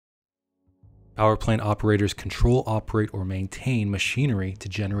Power plant operators control, operate, or maintain machinery to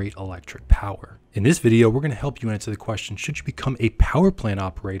generate electric power. In this video, we're going to help you answer the question, should you become a power plant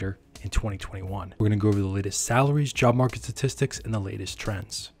operator in 2021? We're going to go over the latest salaries, job market statistics, and the latest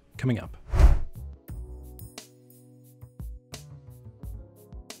trends. Coming up.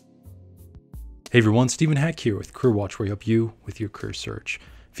 Hey everyone, Stephen Hack here with Career Watch, where we help you with your career search.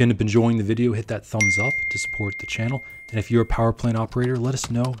 If you end up enjoying the video, hit that thumbs up to support the channel. And if you're a power plant operator, let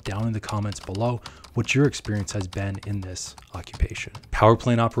us know down in the comments below what your experience has been in this occupation. Power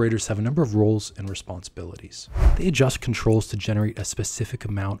plant operators have a number of roles and responsibilities. They adjust controls to generate a specific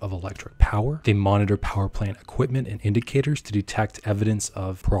amount of electric power. They monitor power plant equipment and indicators to detect evidence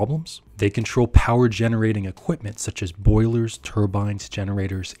of problems. They control power generating equipment such as boilers, turbines,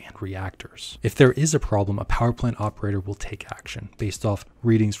 generators, and reactors. If there is a problem, a power plant operator will take action based off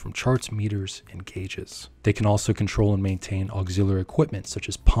readings from charts, meters, and gauges. They can also control and maintain auxiliary equipment such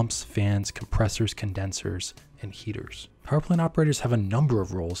as pumps, fans, compressors, condensers, and heaters. Power plant operators have a number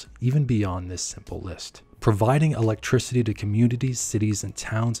of roles even beyond this simple list. Providing electricity to communities, cities, and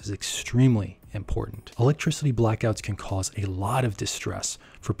towns is extremely important. Electricity blackouts can cause a lot of distress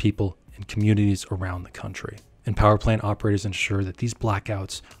for people in communities around the country. And power plant operators ensure that these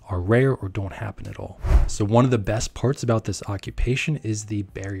blackouts are rare or don't happen at all. So one of the best parts about this occupation is the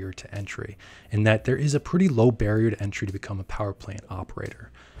barrier to entry, in that there is a pretty low barrier to entry to become a power plant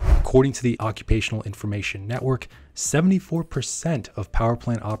operator. According to the Occupational Information Network, 74% of power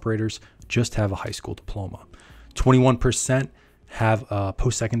plant operators just have a high school diploma. 21% have a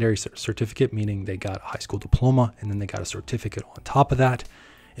post-secondary certificate, meaning they got a high school diploma and then they got a certificate on top of that.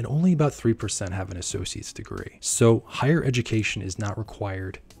 And only about 3% have an associate's degree. So higher education is not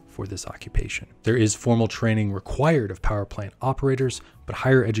required for this occupation. There is formal training required of power plant operators, but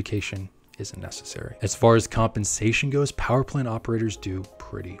higher education isn't necessary. As far as compensation goes, power plant operators do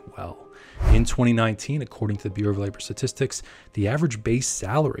pretty well. In 2019, according to the Bureau of Labor Statistics, the average base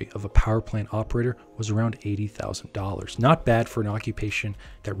salary of a power plant operator was around $80,000. Not bad for an occupation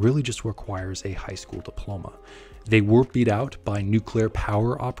that really just requires a high school diploma. They were beat out by nuclear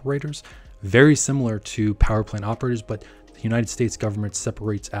power operators, very similar to power plant operators, but the United States government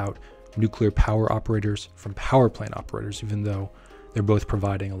separates out nuclear power operators from power plant operators, even though they're both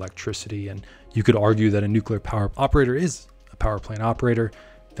providing electricity. And you could argue that a nuclear power operator is a power plant operator.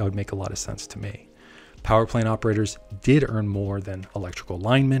 That would make a lot of sense to me. Power plant operators did earn more than electrical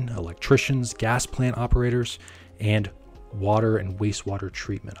linemen, electricians, gas plant operators, and water and wastewater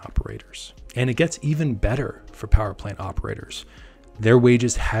treatment operators. And it gets even better for power plant operators. Their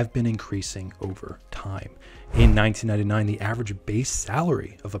wages have been increasing over time. In 1999, the average base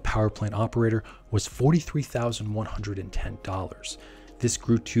salary of a power plant operator was $43,110. This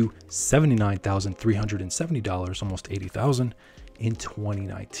grew to $79,370, almost $80,000 in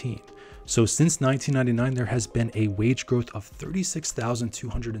 2019. So since 1999, there has been a wage growth of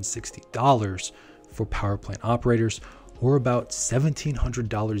 $36,260 for power plant operators, or about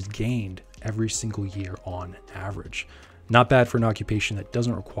 $1,700 gained every single year on average. Not bad for an occupation that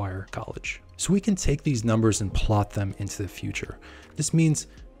doesn't require college. So we can take these numbers and plot them into the future. This means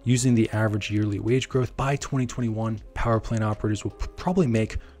using the average yearly wage growth by 2021, power plant operators will probably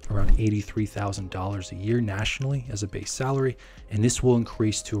make around $83,000 a year nationally as a base salary, and this will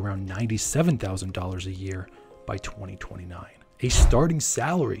increase to around $97,000 a year by 2029. A starting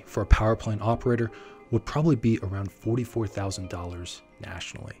salary for a power plant operator would probably be around $44,000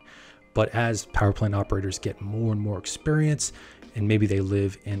 nationally. But as power plant operators get more and more experience, and maybe they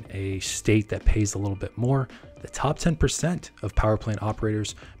live in a state that pays a little bit more, the top 10% of power plant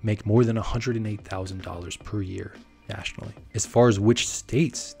operators make more than $108,000 per year nationally. As far as which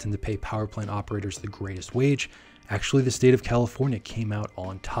states tend to pay power plant operators the greatest wage, actually the state of California came out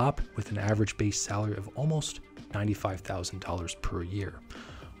on top with an average base salary of almost $95,000 per year.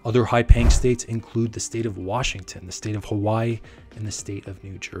 Other high-paying states include the state of Washington, the state of Hawaii, and the state of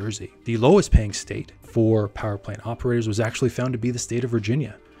New Jersey. The lowest-paying state for power plant operators was actually found to be the state of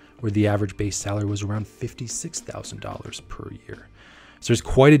Virginia, where the average base salary was around $56,000 per year. So there's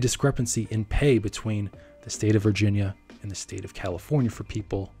quite a discrepancy in pay between the state of Virginia and the state of California for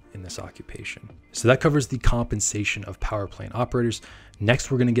people in this occupation. So that covers the compensation of power plant operators.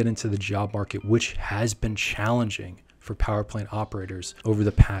 Next, we're going to get into the job market, which has been challenging for power plant operators over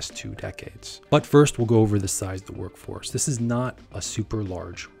the past 2 decades. But first, we'll go over the size of the workforce. This is not a super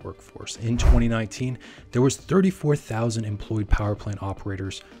large workforce. In 2019, there was 34,000 employed power plant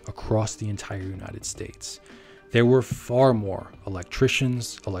operators across the entire United States. there were far more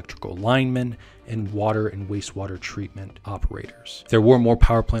electricians, electrical linemen, and water and wastewater treatment operators. There were more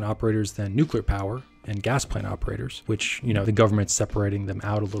power plant operators than nuclear power and gas plant operators, which, the government's separating them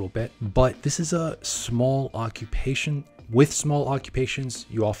out a little bit. But this is a small occupation. With small occupations,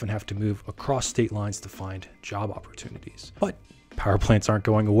 you often have to move across state lines to find job opportunities. But power plants aren't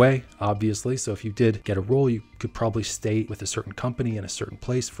going away, obviously. So if you did get a role, you could probably stay with a certain company in a certain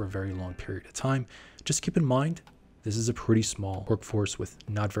place for a very long period of time. Just keep in mind, this is a pretty small workforce with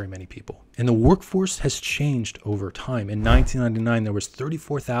not very many people. And the workforce has changed over time. In 1999, there was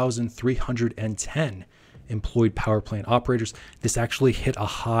 34,310 employed power plant operators. This actually hit a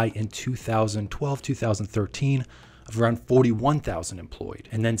high in 2012, 2013 of around 41,000 employed.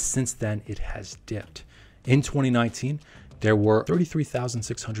 And then since then, it has dipped. In 2019, there were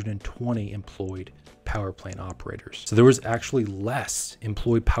 33,620 employed power plant operators. So there was actually less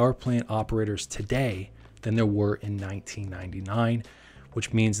employed power plant operators today than there were in 1999,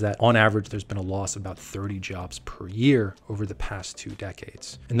 which means that on average, there's been a loss of about 30 jobs per year over the past 2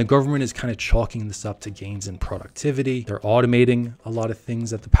 decades. And the government is kind of chalking this up to gains in productivity. They're automating a lot of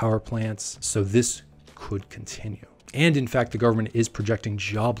things at the power plants. So this could continue. And in fact, the government is projecting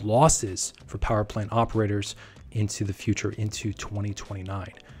job losses for power plant operators into the future, into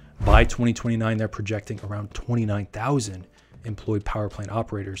 2029. By 2029, they're projecting around 29,000 employed power plant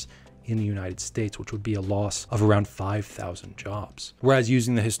operators in the United States, which would be a loss of around 5,000 jobs. Whereas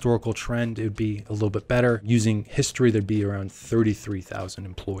using the historical trend, it would be a little bit better. Using history, there'd be around 33,000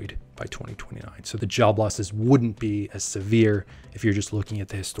 employed by 2029. So the job losses wouldn't be as severe if you're just looking at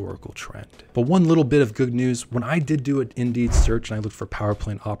the historical trend. But one little bit of good news, when I did do an Indeed search and I looked for power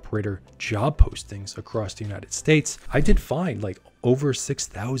plant operator job postings across the United States, I did find like over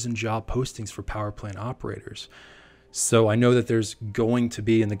 6,000 job postings for power plant operators. So I know that there's going to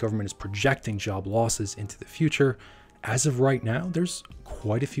be, and the government is projecting job losses into the future. As of right now, there's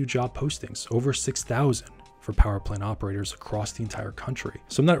quite a few job postings, over 6,000 for power plant operators across the entire country.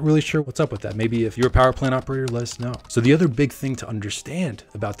 So I'm not really sure what's up with that. Maybe if you're a power plant operator, let us know. So the other big thing to understand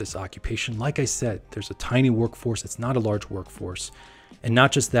about this occupation, like I said, there's a tiny workforce. It's not a large workforce. And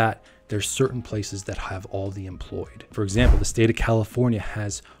not just that, there's certain places that have all the employed. For example, the state of California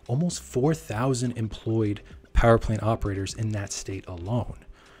has almost 4,000 employed power plant operators in that state alone.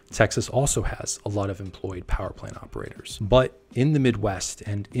 Texas also has a lot of employed power plant operators. But in the Midwest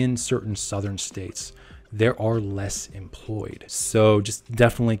and in certain southern states, there are less employed. So just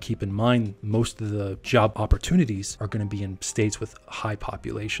definitely keep in mind, most of the job opportunities are going to be in states with high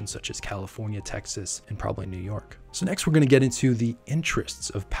population, such as California, Texas, and probably New York. So next, we're going to get into the interests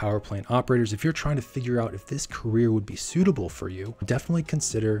of power plant operators. If you're trying to figure out if this career would be suitable for you, definitely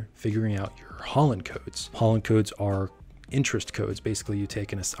consider figuring out your Holland codes. Holland codes are interest codes. Basically, you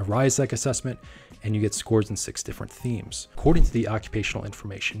take a RIASEC assessment and you get scores in 6 different themes. According to the Occupational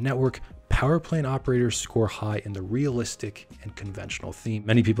Information Network, power plant operators score high in the realistic and conventional theme.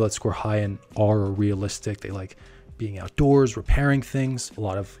 Many people that score high in are realistic. They like being outdoors, repairing things. A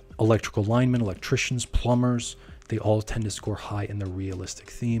lot of electrical linemen, electricians, plumbers, they all tend to score high in the realistic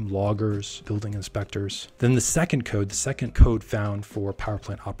theme, loggers, building inspectors. Then the second code found for power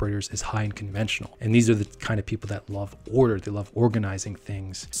plant operators is high in conventional. And these are the kind of people that love order. They love organizing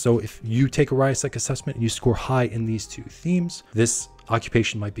things. So if you take a RIASEC assessment and you score high in these 2 themes, this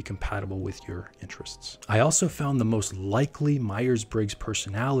occupation might be compatible with your interests. I also found the most likely Myers-Briggs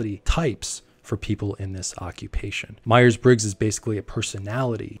personality types for people in this occupation. Myers-Briggs is basically a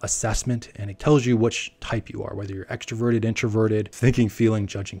personality assessment, and it tells you which type you are, whether you're extroverted, introverted, thinking, feeling,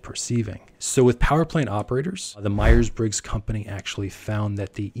 judging, perceiving. So with power plant operators, the Myers-Briggs company actually found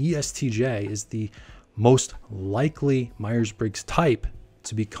that the ESTJ is the most likely Myers-Briggs type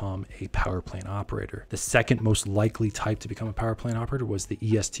to become a power plant operator. The second most likely type to become a power plant operator was the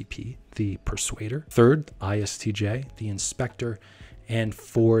ESTP, the persuader. Third, ISTJ, the inspector. And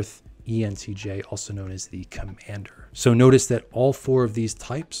fourth, ENTJ, also known as the commander. So notice that all 4 of these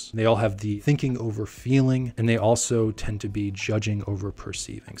types, they all have the thinking over feeling, and they also tend to be judging over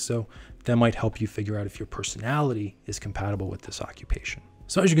perceiving. So that might help you figure out if your personality is compatible with this occupation.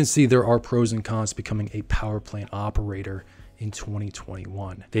 So as you can see, there are pros and cons to becoming a power plant operator in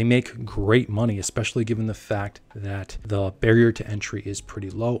 2021. They make great money, especially given the fact that the barrier to entry is pretty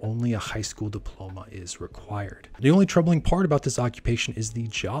low. Only a high school diploma is required. The only troubling part about this occupation is the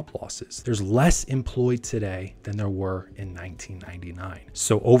job losses. There's less employed today than there were in 1999.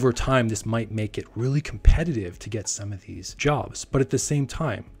 So over time, this might make it really competitive to get some of these jobs. But at the same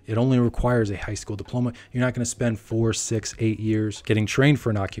time, it only requires a high school diploma. You're not going to spend 4, 6, 8 years getting trained for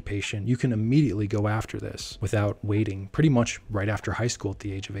an occupation. You can immediately go after this without waiting pretty much right after high school at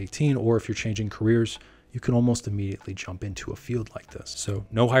the age of 18, or if you're changing careers, you can almost immediately jump into a field like this. So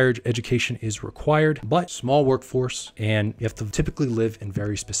no higher education is required, but small workforce, and you have to typically live in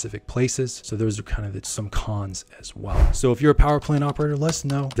very specific places. So those are kind of some cons as well. So if you're a power plant operator, let us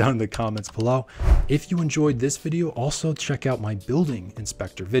know down in the comments below. If you enjoyed this video, also check out my building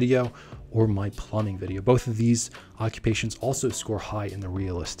inspector video or my plumbing video. Both of these occupations also score high in the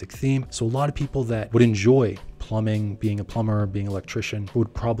realistic theme. So a lot of people that would enjoy plumbing, being a plumber, being an electrician,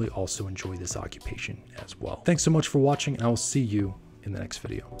 would probably also enjoy this occupation as well. Thanks so much for watching, and I will see you in the next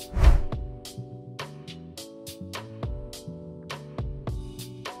video.